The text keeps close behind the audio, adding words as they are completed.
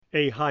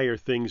A Higher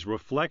Things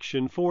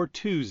Reflection for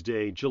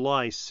Tuesday,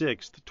 July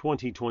 6th,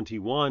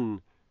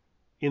 2021.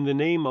 In the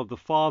name of the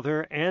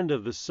Father, and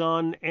of the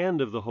Son,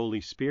 and of the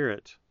Holy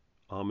Spirit.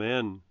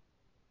 Amen.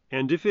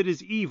 And if it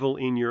is evil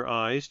in your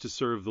eyes to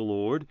serve the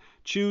Lord,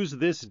 choose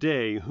this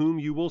day whom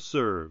you will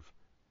serve,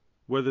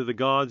 whether the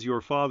gods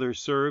your fathers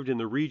served in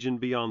the region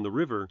beyond the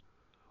river,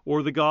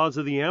 or the gods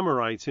of the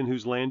Amorites in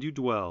whose land you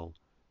dwell.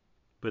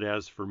 But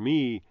as for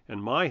me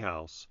and my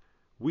house,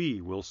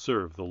 we will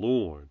serve the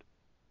Lord.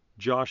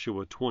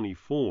 Joshua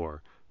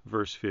 24,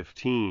 verse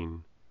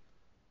 15.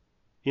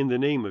 In the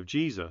name of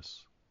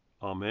Jesus.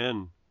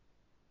 Amen.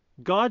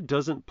 God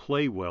doesn't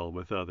play well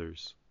with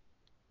others.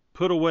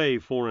 Put away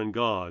foreign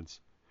gods.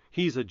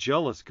 He's a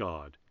jealous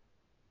God.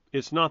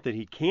 It's not that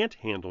he can't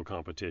handle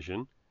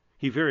competition.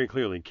 He very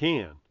clearly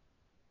can.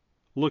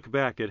 Look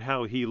back at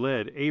how he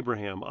led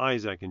Abraham,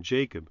 Isaac, and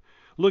Jacob.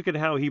 Look at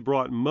how he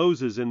brought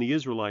Moses and the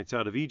Israelites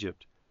out of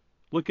Egypt.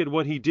 Look at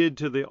what he did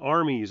to the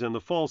armies and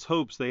the false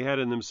hopes they had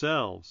in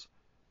themselves.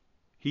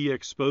 He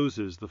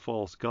exposes the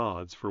false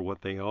gods for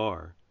what they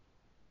are.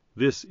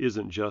 This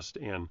isn't just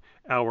an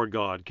 "our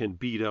God can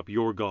beat up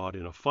your God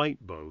in a fight"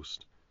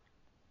 boast.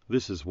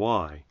 This is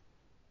why.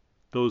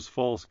 Those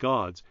false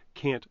gods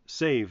can't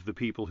save the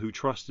people who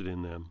trusted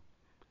in them.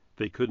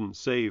 They couldn't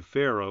save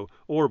Pharaoh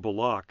or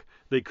Balak.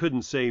 They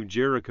couldn't save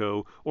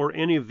Jericho or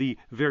any of the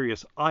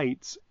various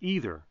ites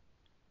either.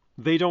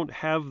 They don't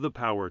have the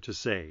power to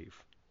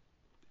save.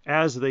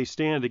 As they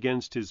stand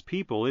against his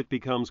people, it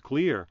becomes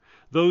clear.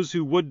 Those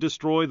who would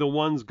destroy the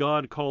ones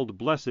God called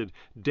blessed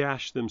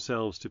dash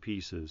themselves to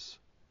pieces.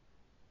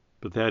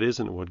 But that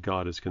isn't what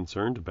God is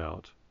concerned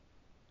about.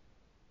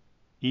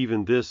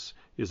 Even this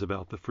is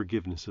about the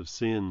forgiveness of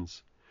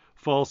sins.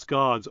 False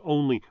gods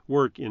only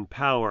work in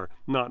power,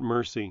 not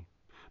mercy.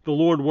 The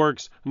Lord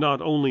works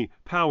not only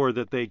power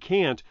that they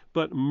can't,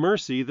 but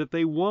mercy that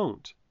they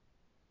won't.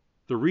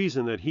 The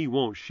reason that he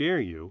won't share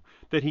you,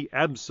 that he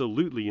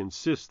absolutely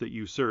insists that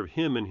you serve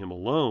him and him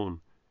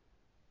alone,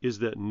 is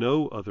that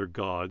no other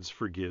gods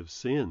forgive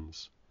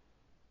sins.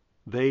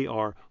 They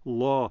are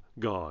law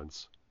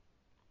gods.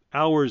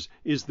 Ours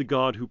is the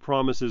God who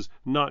promises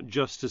not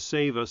just to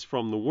save us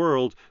from the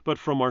world, but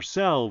from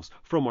ourselves,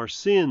 from our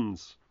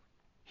sins.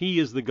 He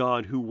is the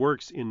God who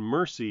works in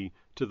mercy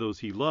to those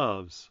he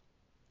loves,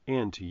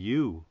 and to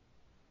you.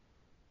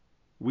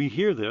 We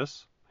hear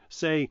this,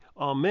 say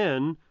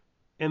Amen,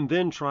 and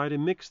then try to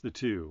mix the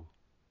two.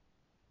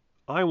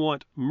 I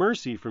want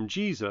mercy from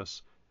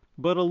Jesus,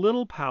 but a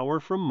little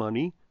power from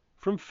money,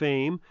 from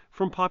fame,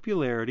 from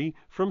popularity,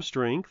 from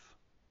strength.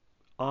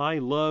 I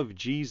love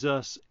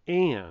Jesus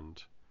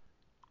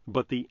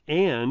but the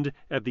 "and"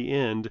 at the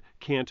end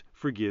can't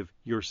forgive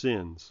your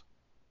sins.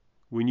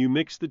 When you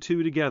mix the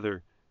two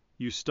together,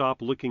 you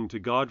stop looking to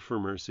God for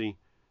mercy,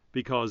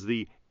 because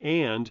the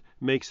 "and"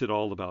 makes it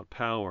all about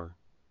power.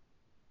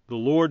 The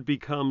Lord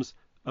becomes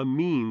a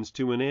means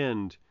to an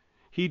end.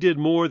 He did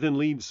more than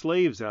lead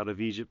slaves out of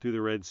Egypt through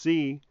the Red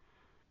Sea.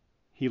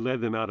 He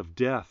led them out of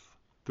death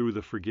through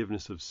the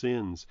forgiveness of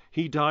sins.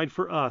 He died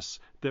for us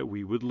that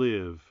we would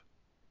live.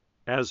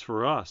 As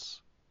for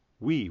us,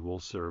 we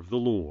will serve the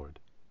Lord.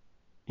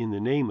 In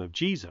the name of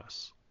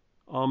Jesus.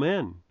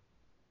 Amen.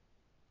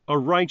 A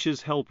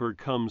righteous helper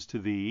comes to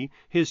thee.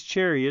 His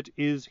chariot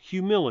is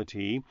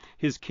humility.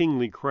 His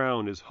kingly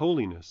crown is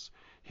holiness.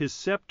 His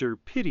scepter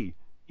pity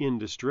in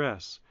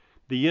distress.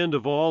 The end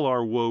of all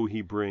our woe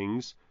he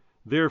brings.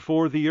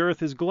 Therefore the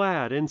earth is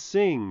glad and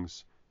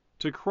sings.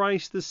 To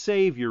Christ the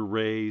Savior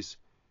raise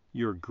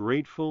your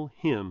grateful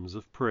hymns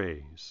of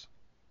praise.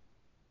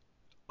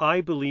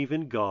 I believe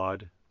in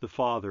God, the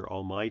Father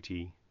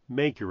Almighty,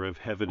 maker of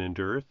heaven and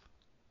earth,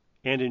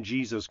 and in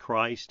Jesus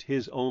Christ,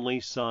 his only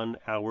Son,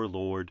 our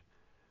Lord,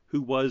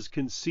 who was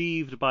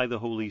conceived by the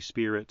Holy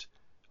Spirit,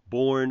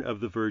 born of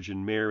the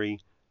Virgin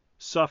Mary,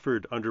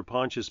 suffered under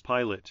Pontius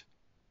Pilate,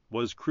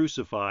 was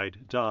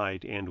crucified,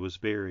 died, and was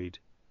buried.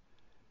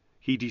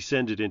 He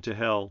descended into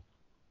hell.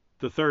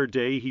 The third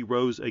day he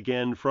rose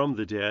again from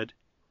the dead.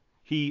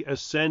 He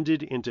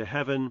ascended into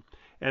heaven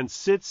and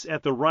sits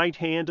at the right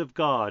hand of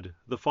God,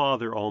 the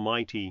Father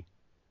Almighty.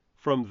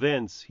 From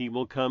thence he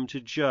will come to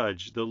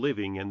judge the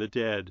living and the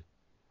dead.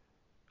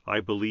 I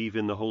believe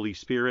in the Holy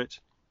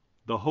Spirit,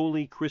 the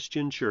holy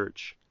Christian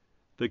Church,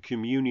 the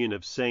communion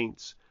of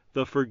saints,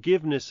 the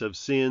forgiveness of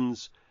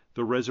sins,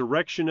 the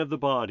resurrection of the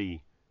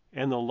body,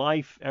 and the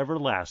life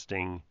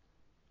everlasting.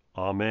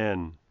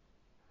 Amen.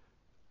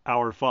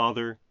 Our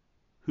Father,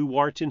 who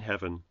art in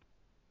heaven,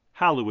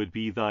 hallowed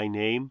be thy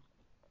name.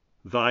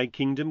 Thy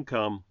kingdom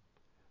come,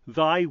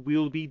 thy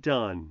will be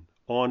done,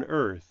 on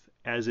earth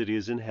as it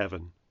is in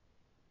heaven.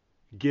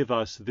 Give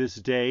us this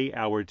day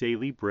our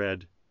daily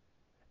bread,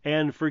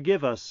 and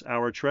forgive us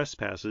our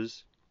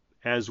trespasses,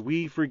 as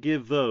we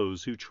forgive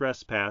those who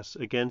trespass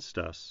against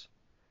us.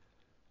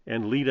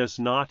 And lead us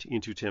not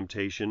into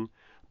temptation,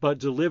 but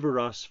deliver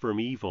us from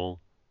evil.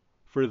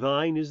 For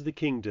thine is the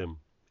kingdom,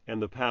 and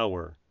the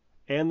power,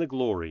 and the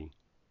glory,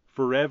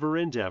 forever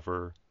and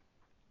ever.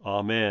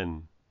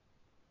 Amen.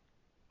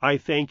 I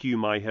thank you,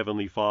 my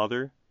heavenly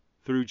Father,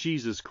 through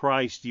Jesus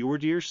Christ, your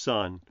dear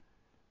Son,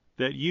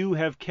 that you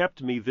have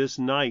kept me this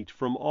night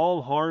from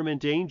all harm and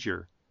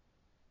danger,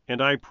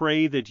 and I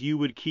pray that you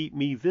would keep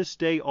me this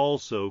day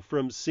also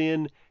from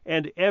sin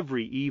and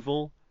every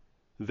evil,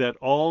 that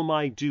all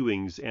my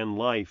doings and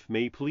life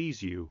may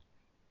please you.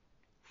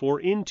 For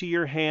into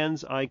your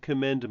hands I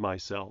commend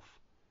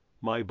myself,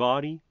 my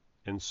body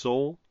and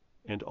soul,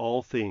 and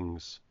all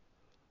things.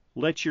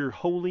 Let your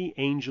holy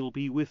angel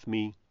be with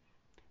me,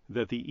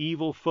 that the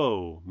evil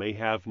foe may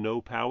have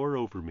no power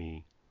over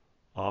me.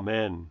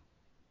 Amen.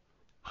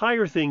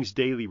 Higher Things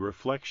Daily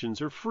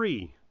Reflections are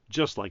free,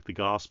 just like the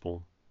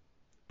Gospel,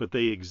 but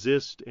they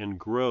exist and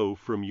grow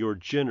from your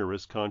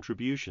generous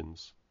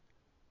contributions.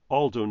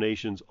 All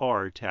donations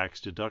are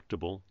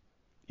tax-deductible.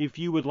 If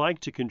you would like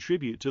to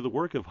contribute to the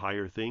work of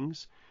Higher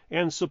Things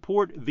and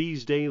support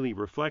these daily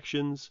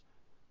reflections,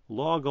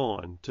 log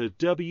on to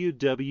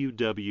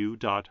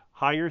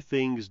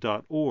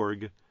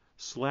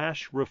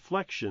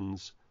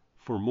www.higherthings.org/reflections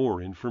for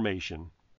more information.